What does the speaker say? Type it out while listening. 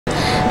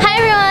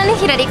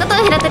ひらりこと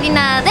平田梨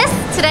奈で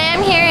す。Today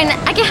I'm here in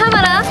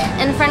Akihabara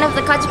in front of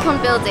the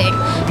Gachapon building.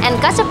 And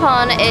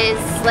Gachapon is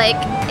like,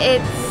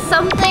 it's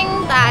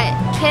something that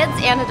kids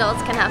and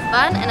adults can have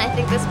fun, and I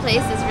think this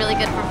place is really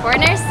good for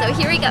foreigners, so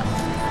here we go.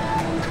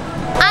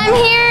 I'm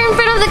here in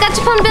front of the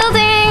Gachapon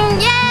building!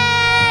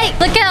 Yay!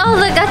 Look at all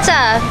the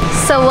gacha!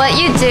 So what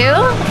you do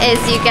is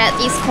you get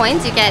these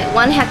coins, you get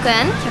 100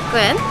 yen,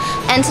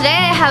 and today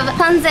I have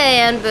 3000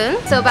 yen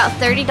bun, so about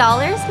 $30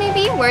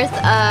 maybe worth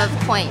of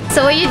coins.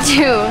 So what you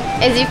do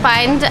is you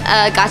find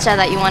a gacha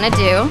that you want to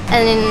do,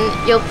 and then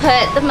you'll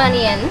put the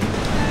money in,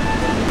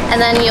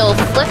 and then you'll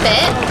flip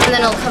it, and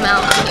then it'll come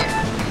out on here.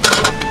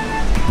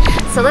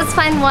 So let's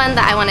find one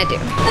that I want to do.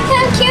 Look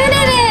how cute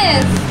it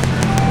is!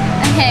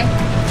 Okay.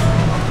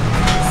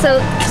 So,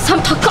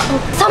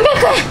 300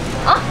 yen!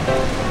 Oh.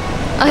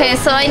 Okay,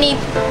 so I need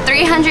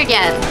 300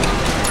 yen.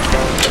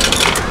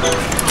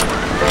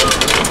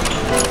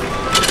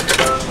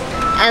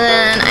 And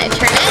then I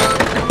turn it.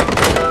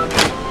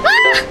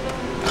 Ah!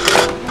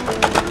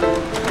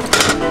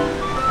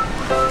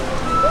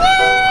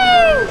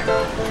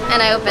 Yay!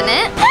 And I open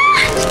it.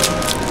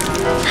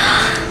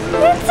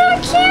 It's so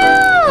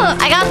cute!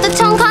 I got the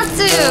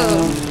tonkatsu!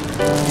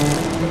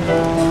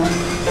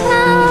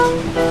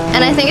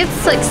 And I think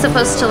it's like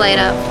supposed to light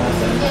up.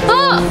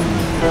 Oh!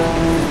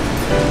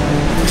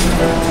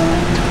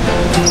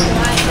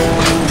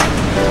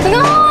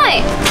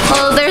 Kawaii!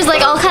 Well, there's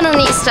like all kind of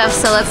neat stuff,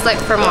 so let's look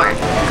for more.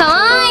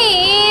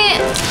 Kawaii!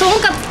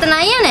 Tonkatsuってな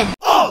んやねん?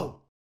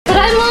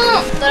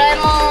 Doraemon!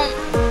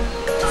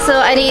 So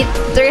I need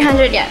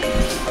 300 yen.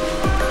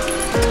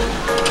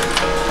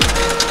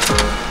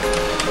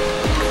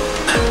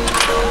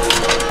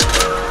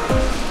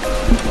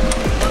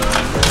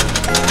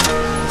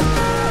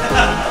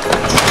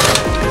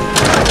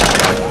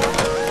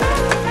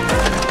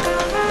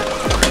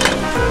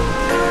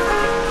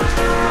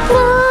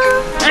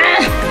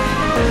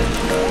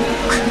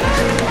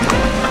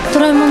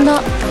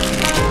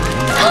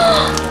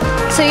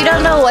 So you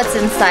don't know what's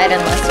inside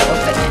unless you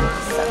open it.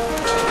 So.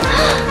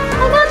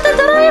 I got the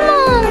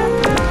Doraemon!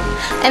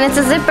 And it's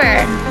a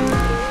zipper.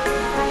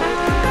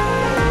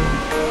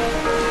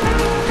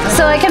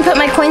 So I can put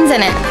my coins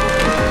in it.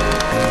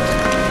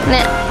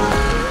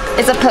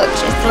 It's a pouch.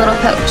 It's a little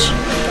pouch.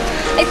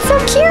 It's so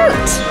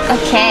cute!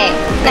 Okay,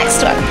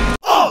 next one.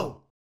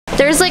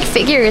 There's like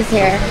figures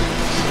here.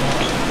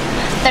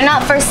 They're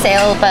not for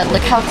sale, but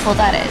look how cool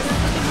that is.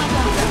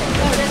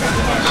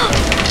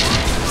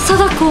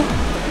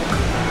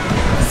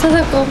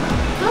 Sadako.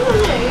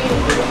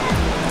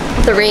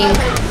 The ring.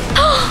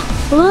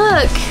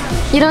 Look!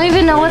 You don't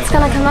even know what's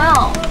gonna come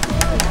out.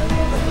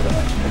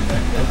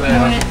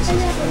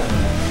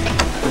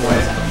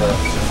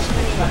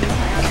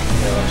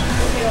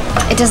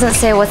 It doesn't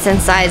say what's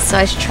inside, so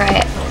I should try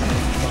it.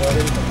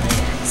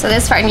 So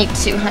this part I need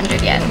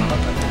 200 yen.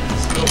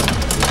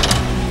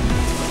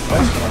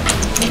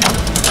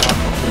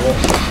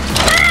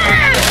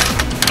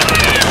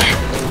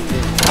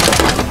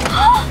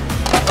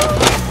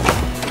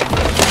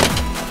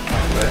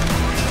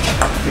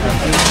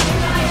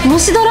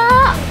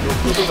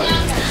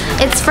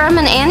 It's from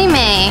an anime,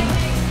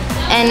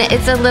 and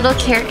it's a little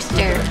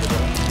character.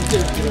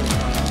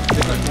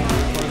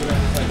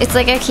 It's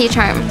like a key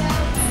charm.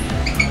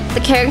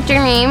 The character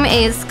name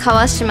is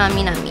Kawashima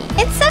Minami.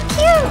 It's so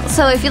cute!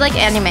 So if you like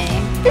anime.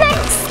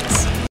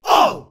 Next!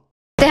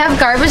 They have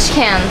garbage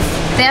cans.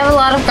 They have a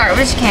lot of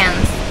garbage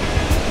cans.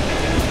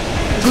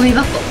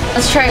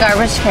 Let's try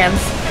garbage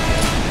cans.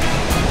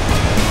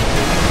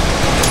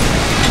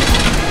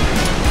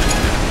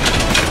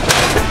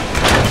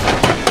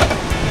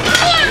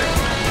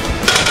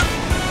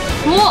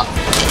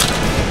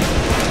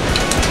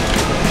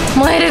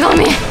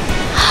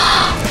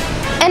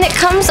 And it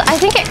comes, I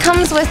think it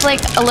comes with like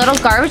a little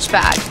garbage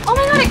bag. Oh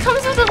my god, it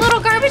comes with a little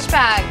garbage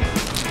bag.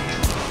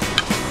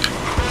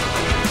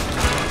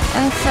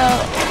 And so,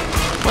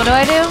 what do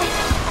I do?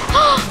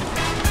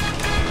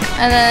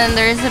 And then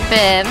there's a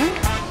bin.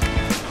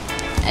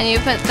 And you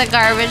put the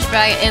garbage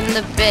bag in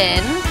the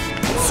bin.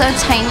 It's so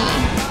tiny.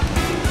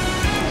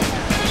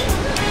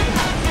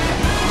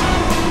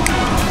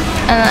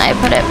 And then I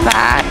put it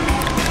back.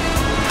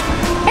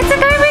 It's a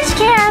garbage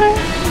can!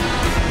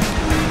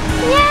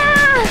 Yeah!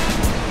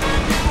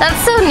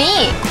 That's so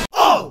neat!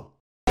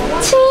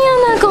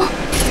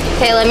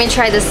 Okay, let me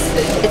try this.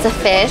 It's a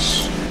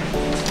fish.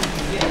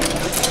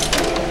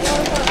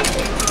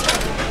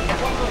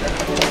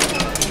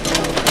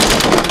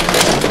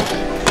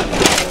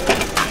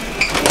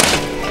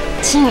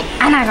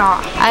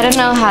 I don't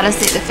know how to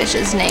say the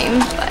fish's name,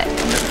 but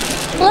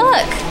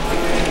look!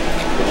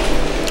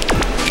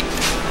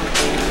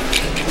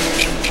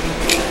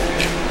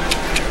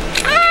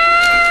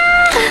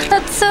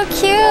 That's so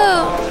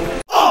cute!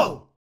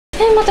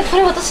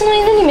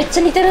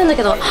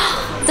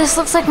 This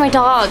looks like my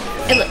dog.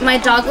 My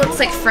dog looks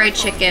like fried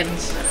chicken.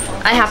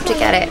 I have to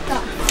get it.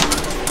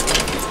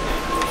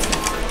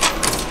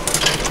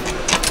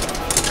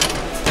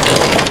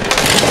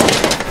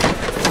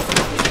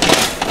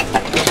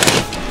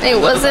 It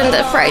wasn't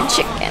a fried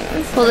chicken.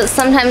 Well,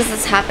 sometimes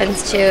this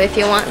happens too. If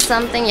you want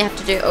something, you have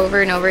to do it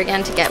over and over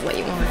again to get what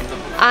you want.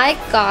 I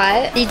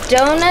got the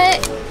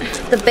donut,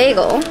 the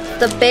bagel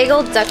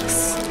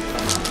ducks.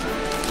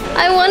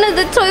 I wanted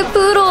the toy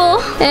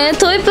poodle.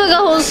 トイプ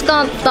が欲し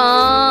かっ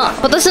た。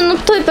私の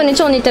トイプに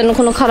超似てるの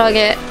この唐揚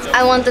げ。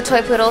I want the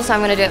toy poodle, so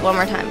I'm gonna do it one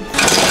more time.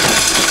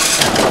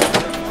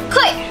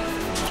 来い。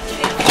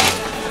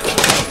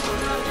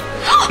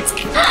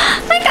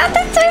I got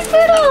the toy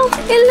poodle.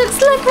 It looks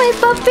like my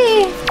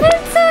puppy.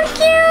 It's so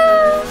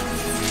cute.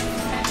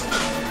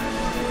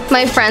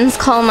 My friends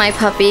call my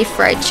puppy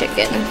fried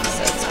chicken,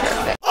 so it's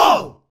perfect.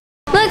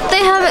 Look,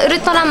 they have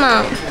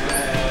Ultraman.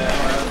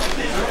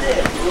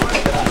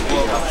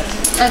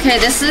 Okay,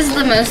 this is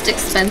the most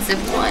expensive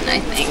one, I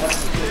think,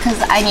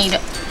 because I need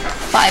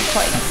 5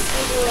 points.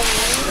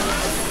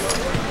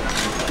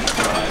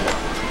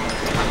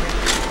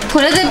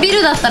 これでビ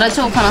ルだったら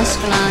超悲し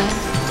くない？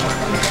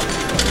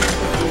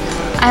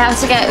 I have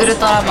to get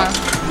Ultraman.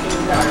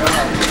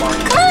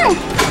 Come on!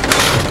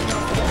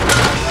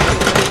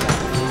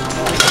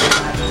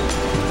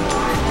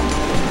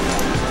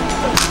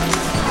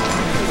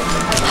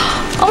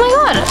 Oh my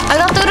god! I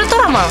got the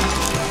Ultraman!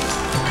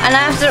 And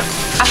I have to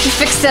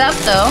fix it up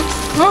though.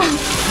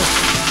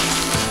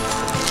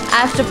 I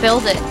have to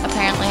build it,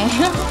 apparently.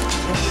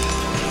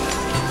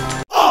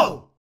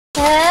 Oh!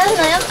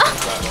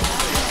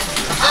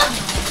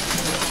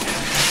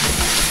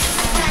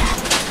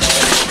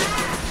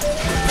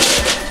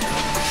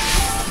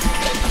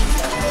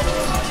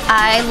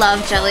 I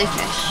love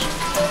jellyfish.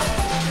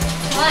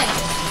 Why?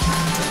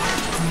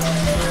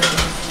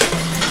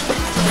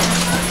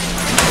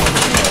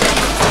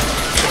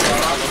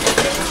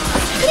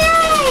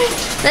 Yay!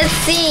 Let's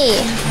see.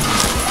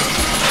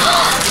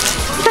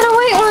 Got a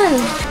white one.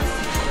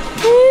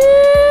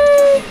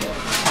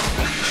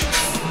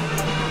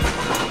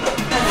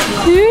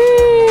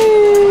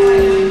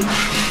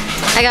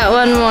 I got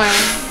one more.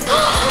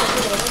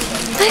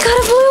 I got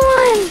a blue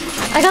one.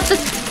 I got the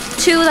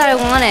 2 that I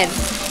wanted.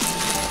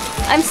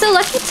 I'm so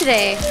lucky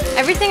today.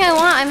 Everything I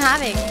want, I'm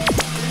having.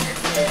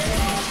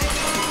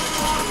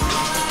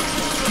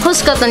 欲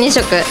しかった2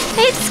色。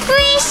It's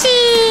squishy.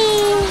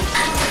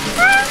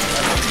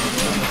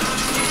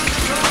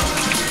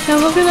 や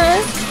ばくない？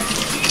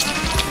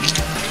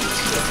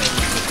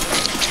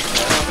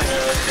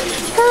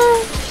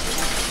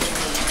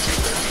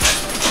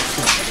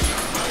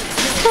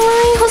かわい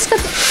い、欲しかっ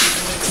た。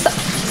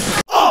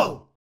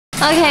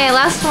Okay,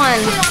 last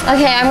one.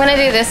 Okay, I'm gonna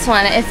do this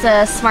one. It's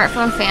a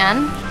smartphone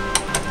fan.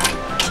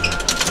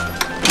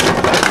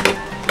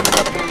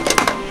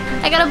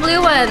 I got a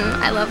blue one.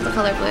 I love the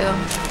color blue.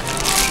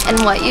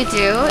 And what you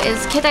do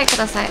is,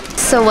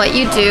 so what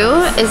you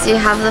do is you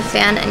have the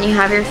fan and you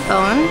have your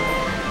phone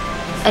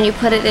and you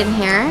put it in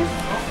here.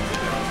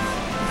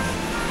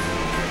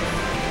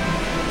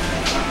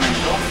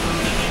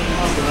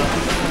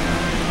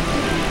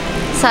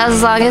 So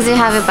as long as you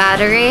have a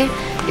battery,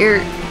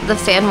 the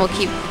fan will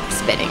keep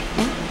spinning.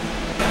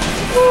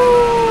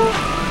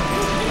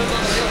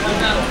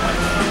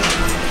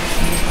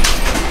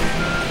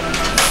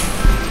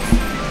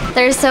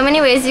 There's so many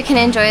ways you can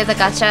enjoy the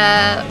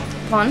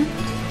Gachapon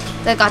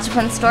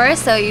store,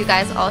 so you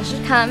guys all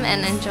should come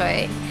and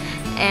enjoy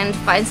and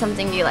find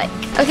something you like.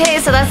 Okay,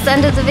 so that's the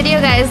end of the video,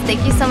 guys.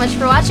 Thank you so much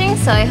for watching.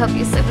 So I hope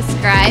you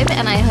subscribe,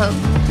 and I hope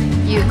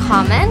you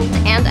comment,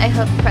 and I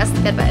hope you press the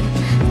good button.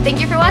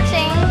 Thank you for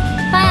watching.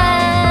 Bye!